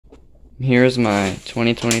Here's my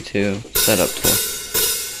 2022 setup tour.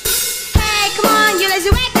 Hey, come on, you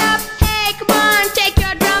lazy, wake up. Hey, come on, take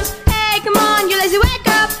your drums. Hey, come on, you lazy, wake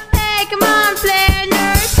up. Hey, come on, play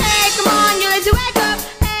nurse. Hey, come on, you lazy, wake up.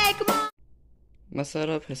 Hey, come on. My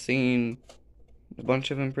setup has seen a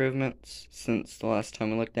bunch of improvements since the last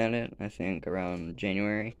time we looked at it. I think around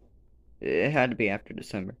January. It had to be after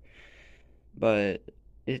December. But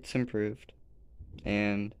it's improved.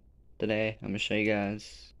 And today I'm going to show you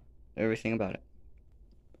guys everything about it.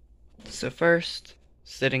 So first,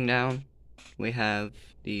 sitting down, we have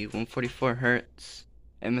the 144 Hz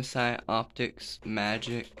MSI Optics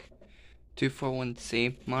Magic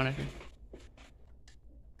 241C monitor.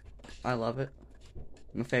 I love it.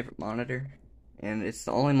 My favorite monitor, and it's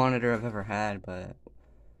the only monitor I've ever had, but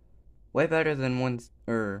way better than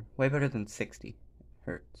 60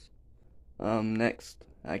 Hertz. Next,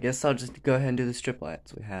 I guess I'll just go ahead and do the strip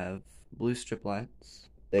lights. We have blue strip lights.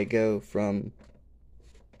 They go from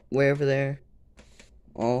way over there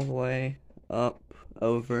all the way up,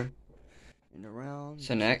 over, and around.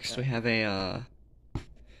 So next we have a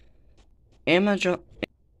amateur.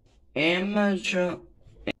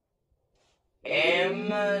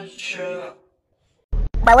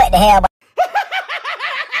 But what the hell?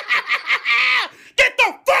 Get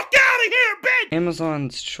the fuck out of here, bitch!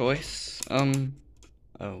 Amazon's Choice.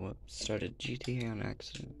 Started GTA on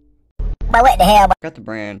accident. But what the hell? Got the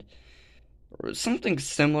brand. Something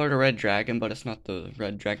similar to Red Dragon, but it's not the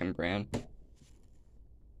Red Dragon brand.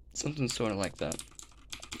 Something sort of like that.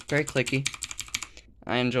 Very clicky.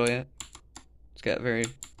 I enjoy it. It's got very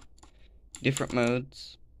different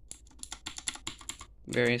modes.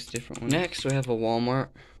 Various different ones. Next, we have a Walmart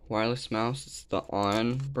wireless mouse. It's the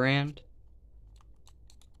On brand.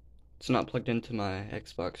 It's not plugged into my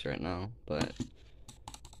Xbox right now, but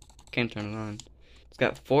can't turn it on. It's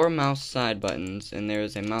got 4 mouse side buttons, and there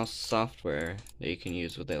is a mouse software that you can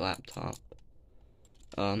use with a laptop.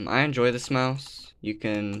 I enjoy this mouse. You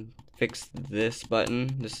can fix this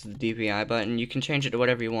button. This is the DPI button. You can change it to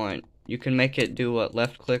whatever you want. You can make it do what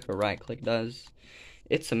left click or right click does.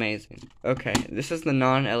 It's amazing. Okay, this is the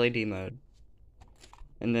non-LED mode.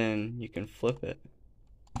 And then you can flip it.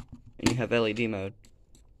 And you have LED mode,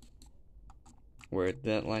 where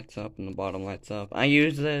that lights up and the bottom lights up. I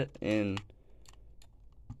use it in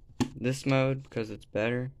this mode because it's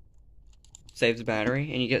better. Saves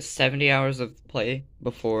battery, and you get 70 hours of play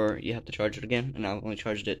before you have to charge it again, and I've only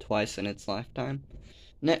charged it twice in its lifetime.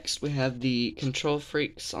 Next, we have the Control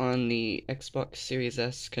Freaks on the Xbox Series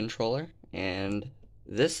S controller, and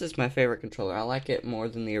this is my favorite controller. I like it more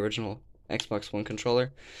than the original Xbox One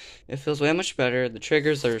controller. It feels way much better. The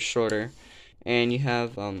triggers are shorter, and you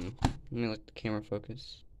have, let me let the camera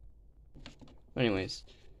focus. Anyways,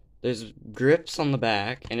 there's grips on the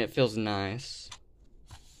back, and it feels nice.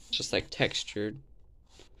 Just like textured.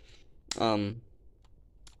 The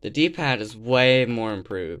D-pad is way more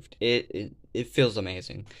improved. It feels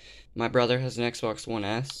amazing. My brother has an Xbox One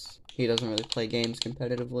S. He doesn't really play games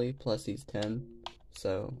competitively, plus he's 10,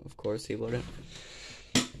 so of course he wouldn't.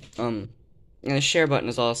 And the share button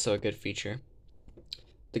is also a good feature.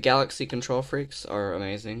 The Galaxy Control Freaks are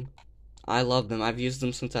amazing. I love them. I've used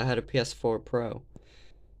them since I had a PS4 Pro.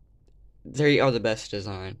 They are the best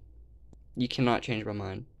design. You cannot change my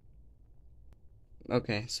mind.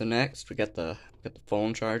 Okay, so next we got the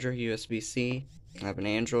phone charger, USB-C. I have an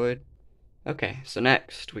Android. Okay, so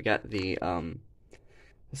next we got the let's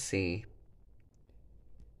see,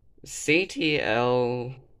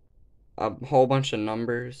 CTL, a whole bunch of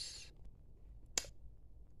numbers.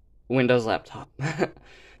 Windows laptop.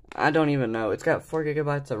 I don't even know. It's got 4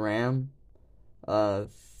 gigabytes of RAM,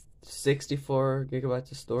 64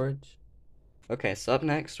 gigabytes of storage. Okay, so up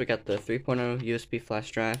next we got the 3.0 USB flash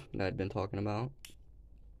drive that I'd been talking about.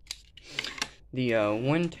 The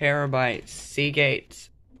 1 terabyte Seagate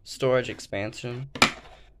storage expansion.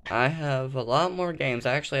 I have a lot more games.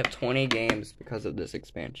 I actually have 20 games because of this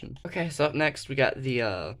expansion. Okay, so up next we got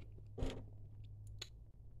the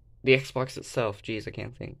Xbox itself. Jeez, I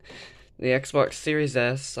can't think. The Xbox Series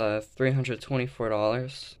S,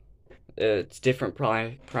 $324. It's different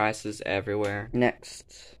prices everywhere.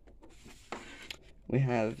 Next, we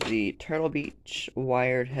have the Turtle Beach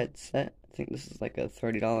wired headset. I think this is like a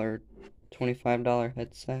 $30, $25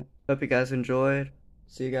 headset. Hope you guys enjoyed.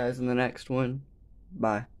 See you guys in the next one.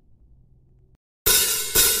 Bye.